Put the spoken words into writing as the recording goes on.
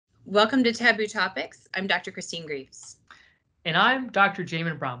Welcome to Taboo Topics. I'm Dr. Christine Greves. And I'm Dr.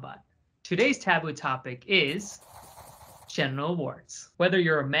 Jamin Brahmbhatt. Today's taboo topic is genital warts. Whether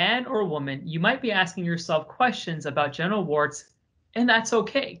you're a man or a woman, you might be asking yourself questions about genital warts, and that's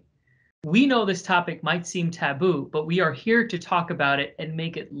okay. We know this topic might seem taboo, but we are here to talk about it and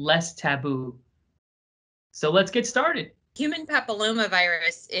make it less taboo. So let's get started. Human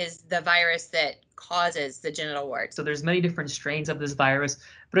papillomavirus is the virus that causes the genital warts. So there's many different strains of this virus,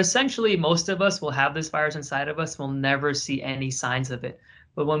 but essentially most of us will have this virus inside of us. We'll never see any signs of it.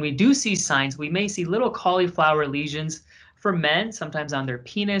 But when we do see signs, we may see little cauliflower lesions for men, sometimes on their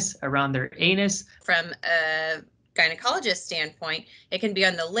penis, around their anus. From a gynecologist standpoint, it can be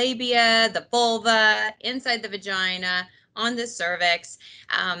on the labia, the vulva, inside the vagina, on the cervix,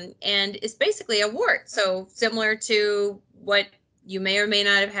 and it's basically a wart. So similar to what you may or may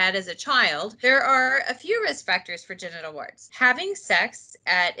not have had as a child. There are a few risk factors for genital warts. Having sex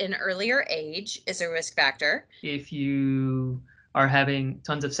at an earlier age is a risk factor. If you are having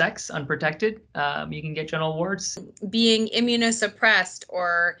tons of sex unprotected, you can get genital warts. Being immunosuppressed,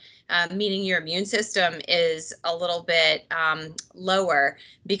 or meaning your immune system is a little bit lower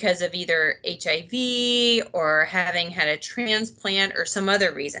because of either HIV or having had a transplant or some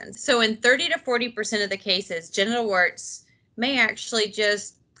other reasons. So in 30 to 40% of the cases, genital warts may actually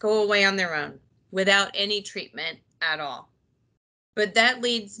just go away on their own without any treatment at all. But that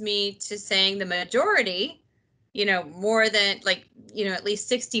leads me to saying the majority, more than at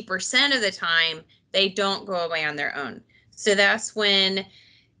least 60% of the time, they don't go away on their own. So that's when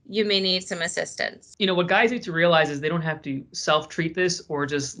you may need some assistance. What guys need to realize is they don't have to self-treat this or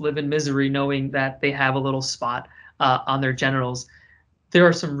just live in misery knowing that they have a little spot on their genitals. There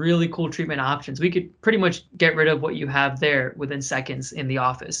are some really cool treatment options. We could pretty much get rid of what you have there within seconds in the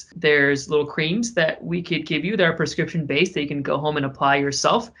office. There's little creams that we could give you that are prescription-based that you can go home and apply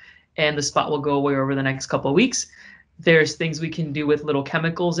yourself, and the spot will go away over the next couple of weeks. There's things we can do with little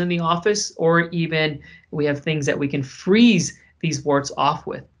chemicals in the office, or even we have things that we can freeze these warts off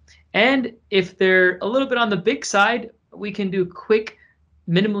with. And if they're a little bit on the big side, we can do quick,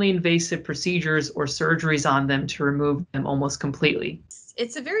 minimally invasive procedures or surgeries on them to remove them almost completely.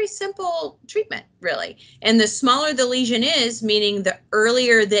 It's a very simple treatment, really. And the smaller the lesion is, meaning the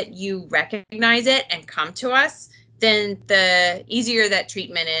earlier that you recognize it and come to us, then the easier that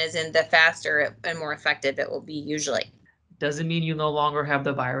treatment is and the faster and more effective it will be usually. Doesn't mean you no longer have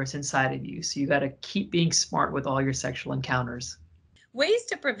the virus inside of you. So you got to keep being smart with all your sexual encounters. Ways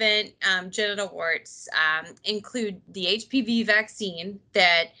to prevent genital warts include the HPV vaccine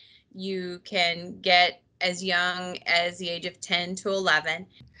that you can get as young as the age of 10 to 11.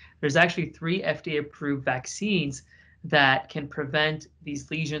 There's actually 3 FDA-approved vaccines that can prevent these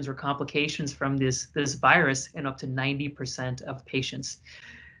lesions or complications from this virus in up to 90% of patients.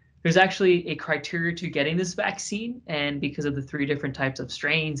 There's actually a criteria to getting this vaccine, and because of the 3 different types of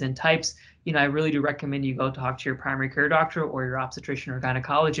strains and types, I really do recommend you go talk to your primary care doctor or your obstetrician or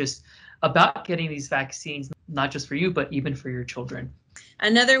gynecologist about getting these vaccines, not just for you, but even for your children.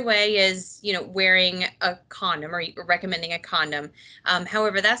 Another way is, wearing a condom or recommending a condom.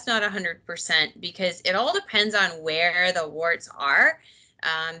 However, that's not 100% because it all depends on where the warts are,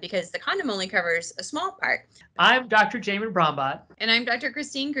 because the condom only covers a small part. I'm Dr. Jamin Brahmbhatt. And I'm Dr.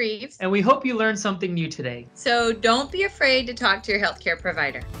 Christine Greves. And we hope you learned something new today. So don't be afraid to talk to your healthcare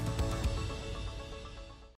provider.